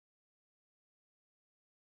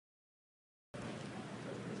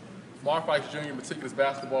Mark Fikes Jr. Meticulous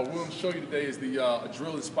Basketball. What we're going to show you today is the a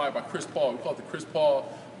drill inspired by Chris Paul. We call it the Chris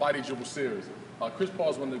Paul Body Dribble Series. Chris Paul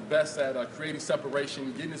is one of the best at creating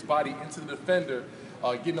separation, getting his body into the defender,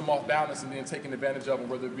 getting them off balance, and then taking advantage of them,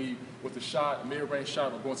 whether it be with a shot, a mid-range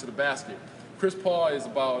shot, or going to the basket. Chris Paul is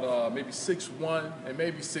about maybe 6'1" and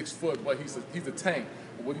maybe 6 foot, but he's a tank.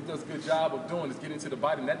 But what he does a good job of doing is getting to the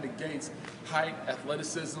body, and that negates height,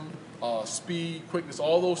 athleticism, speed, quickness,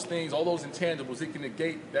 all those things, all those intangibles. It can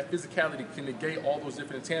negate, that physicality can negate all those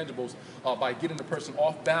different intangibles by getting the person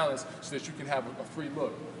off balance so that you can have a free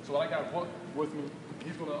look. So what I got with me,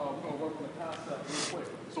 we're gonna work on the concept real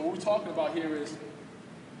quick. So what we're talking about here is,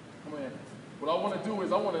 come in. What I want to do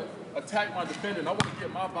is I want to attack my defender, and I want to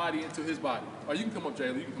get my body into his body. All right, you can come up,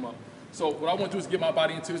 Jaylee, you can come up. So what I want to do is get my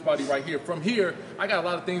body into his body right here. From here, I got a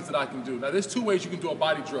lot of things that I can do. Now, there's two ways you can do a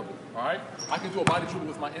body dribble, all right? I can do a body dribble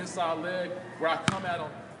with my inside leg, where I come at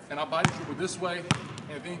him, and I body dribble this way,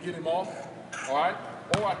 and then get him off, all right?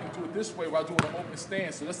 Or I can do it this way, where I do it on an open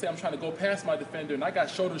stance. So let's say I'm trying to go past my defender, and I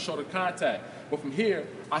got shoulder-to-shoulder contact. But from here,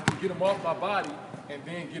 I can get him off my body, and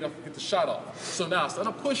then get the shot off. So now, instead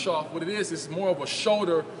of push off, what it is more of a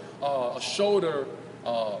shoulder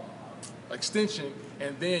extension,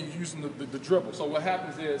 and then using the dribble. So what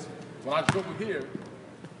happens is, when I dribble here,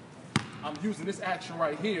 I'm using this action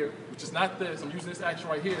right here, which is not this. I'm using this action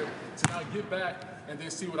right here to now get back and then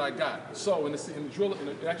see what I got. So in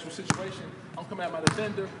the actual situation, I'm coming at my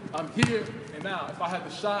defender. I'm here, and now if I have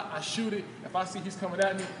the shot, I shoot it. If I see he's coming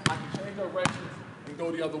at me, I can change directions and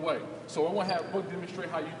go the other way. So I want to have Book demonstrate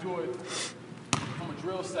how you do it from a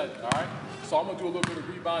drill setting, all right? So I'm going to do a little bit of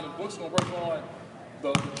rebounding. Book's going to work on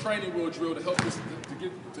the training wheel drill to help us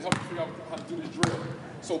to help you figure out how to do this drill.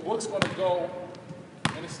 So Book's going to go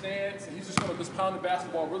in a stance, and he's just going to pound the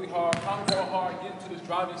basketball really hard, pound the ball hard, get into this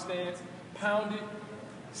driving stance, pound it,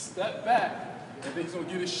 step back, and then he's going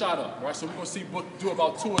to get his shot up. All right? So we're going to see Book do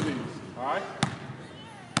about 2 of these. All right?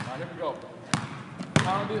 All right, here we go.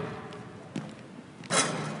 Pound it.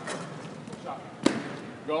 Shot.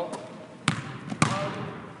 Go. Pound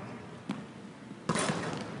it.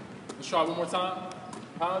 Let's try one more time.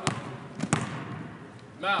 Pound it.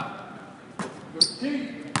 Now, the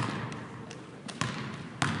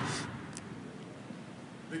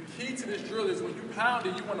key to this drill is when you pound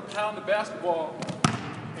it, you want to pound the basketball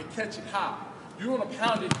and catch it high. You want to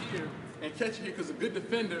pound it here and catch it here, because a good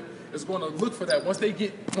defender is going to look for that. Once they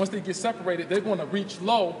get separated, they're going to reach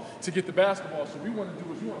low to get the basketball. So what we want to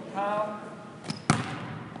do is we want to pound,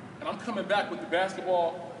 and I'm coming back with the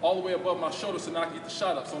basketball all the way above my shoulder so now I can get the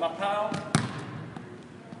shot up. So when I pound,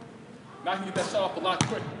 now I can get that shot off a lot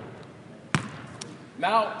quicker.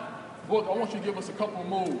 Now, Book, I want you to give us a couple of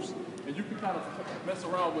moves, and you can kind of mess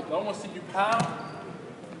around with it. I want to see you pound,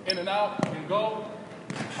 in and out, and go,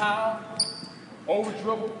 pound, over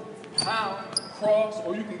dribble, pound, cross,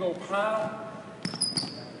 or you can go pound,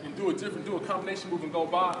 and do a combination move and go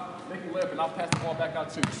by, make a layup, and I'll pass the ball back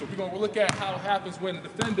out to you. So we're going to look at how it happens when the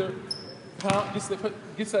defender gets that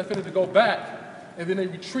defender to go back, and then they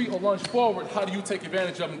retreat or lunge forward. How do you take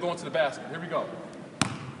advantage of them going to the basket? Here we go.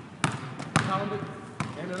 Pound it,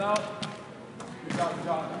 in and out. Good job, good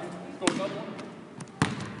job. Let's go another one.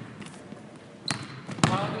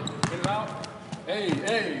 Pound it, in and out. Hey,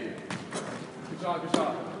 hey. Good job, good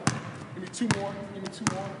job. Give me 2 more, give me 2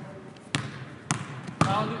 more.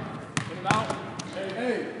 Pound it, in and out. Hey,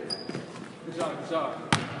 hey. Good job, good job.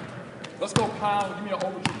 Let's go pound, give me an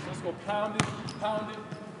overdrive. Let's go pound it, pound it.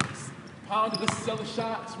 Pound it, let's sell the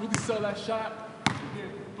shot. Let's really sell that shot. And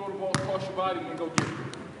then throw the ball across your body and go get it.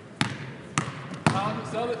 Pound it,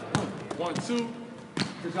 sell it. 1, 2.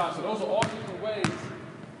 Good job. So those are all different ways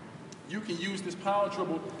you can use this pound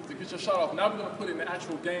dribble to get your shot off. Now we're going to put it in the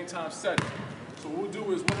actual game time setting. So what we'll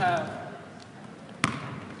do is we'll have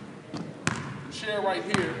the chair right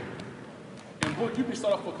here. And Book, you can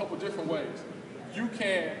start off a couple different ways. You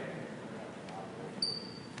can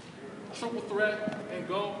triple threat and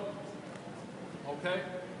go. Okay?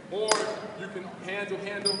 Or you can handle,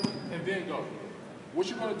 and then go. What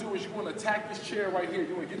you're going to do is you're going to attack this chair right here.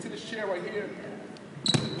 You're going to get to this chair right here,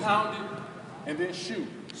 pound it, and then shoot.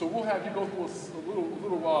 So we'll have you go through a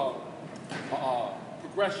little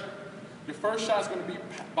progression. Your first shot is going to be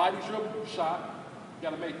body dribble, shot. You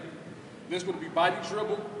got to make it. Then it's going to be body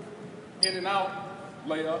dribble, in and out,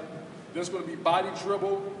 layup. Then it's going to be body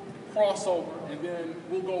dribble, crossover, and then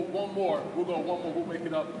we'll go one more. We'll make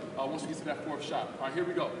it up once we get to that 4th shot. All right, here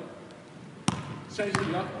we go. Change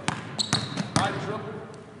it up. Body dribble.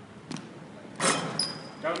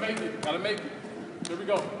 Gotta make it. Gotta make it. Here we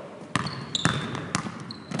go.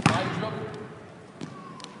 Body dribble.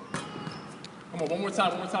 Come on, one more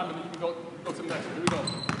time, and then you can go to the next one. Here we go.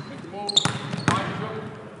 move, body dribble.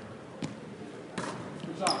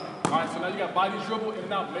 Good job. All right, so now you got body dribble in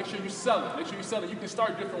and out. Make sure you sell it. Make sure you sell it. You can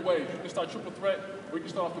start different ways. You can start triple threat, or you can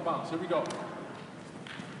start off the bounce. Here we go.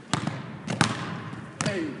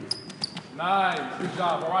 Hey, nice, good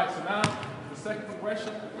job. All right, so now the second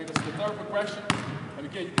progression, this is the third progression. And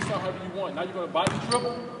again, you can start however you want. Now you're going to body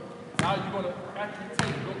dribble. Now you're going to actually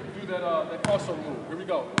do that crossover move. Here we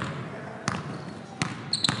go.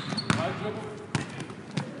 Body dribble.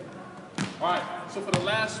 All right, so for the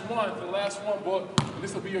last one, book,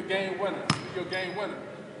 this will be your game winner. This will be your game winner.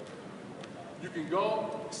 You can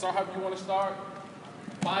go, start however you want to start.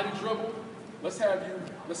 Body dribble. Let's do a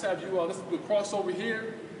crossover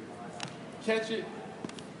here. Catch it,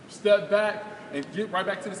 step back, and get right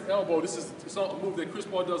back to this elbow. This is a move that Chris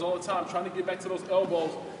Paul does all the time, trying to get back to those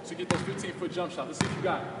elbows to get those 15-foot jump shots. Let's see if you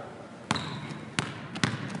got it.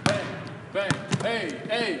 Bang, bang,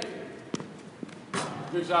 hey.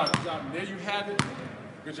 Good job, good job. And there you have it.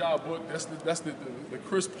 Good job, book. That's the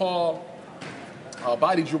Chris Paul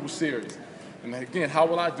body dribble series. And again, how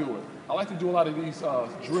will I do it? I like to do a lot of these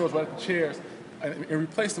drills right at the chairs and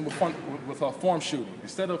replace them with form shooting.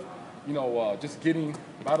 Instead of just getting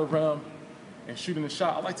by the rim and shooting the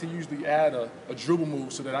shot, I like to usually add a dribble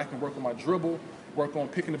move so that I can work on my dribble, work on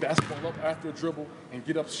picking the basketball up after a dribble, and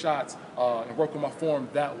get up shots and work on my form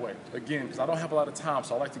that way. Again, because I don't have a lot of time,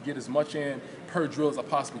 so I like to get as much in per drill as I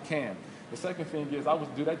possibly can. The second thing is I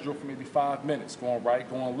would do that drill for maybe 5 minutes, going right,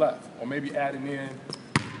 going left, or maybe adding in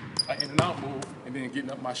an in and out move and then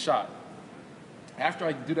getting up my shot. After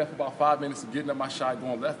I do that for about 5 minutes of getting up my shot,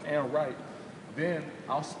 going left and right, then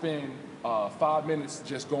I'll spend 5 minutes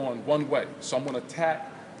just going one way. So I'm going to attack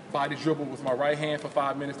body dribble with my right hand for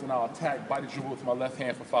 5 minutes, then I'll attack body dribble with my left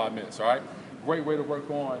hand for 5 minutes, all right? Great way to work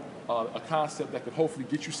on a concept that could hopefully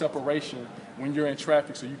get you separation when you're in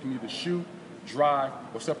traffic so you can either shoot, drive,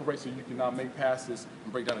 or separate so you can now make passes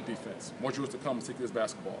and break down the defense. More drills to come in Meticulous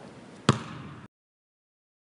basketball.